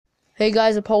Hey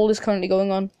guys, a poll is currently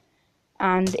going on,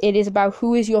 and it is about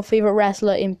who is your favorite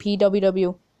wrestler in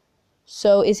PWW.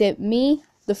 So is it me,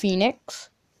 the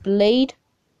Phoenix, Blade,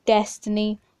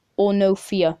 Destiny, or No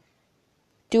Fear?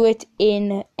 Do it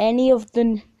in any of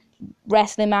the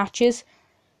wrestling matches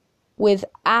with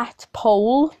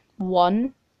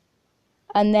 @poll1,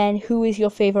 and then who is your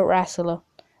favorite wrestler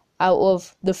out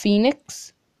of the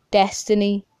Phoenix,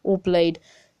 Destiny, or Blade?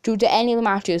 Do it to any of the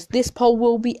matches. This poll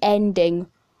will be ending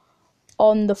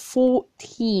on the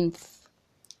 14th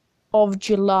of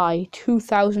July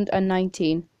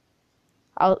 2019.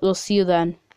 We'll see you then.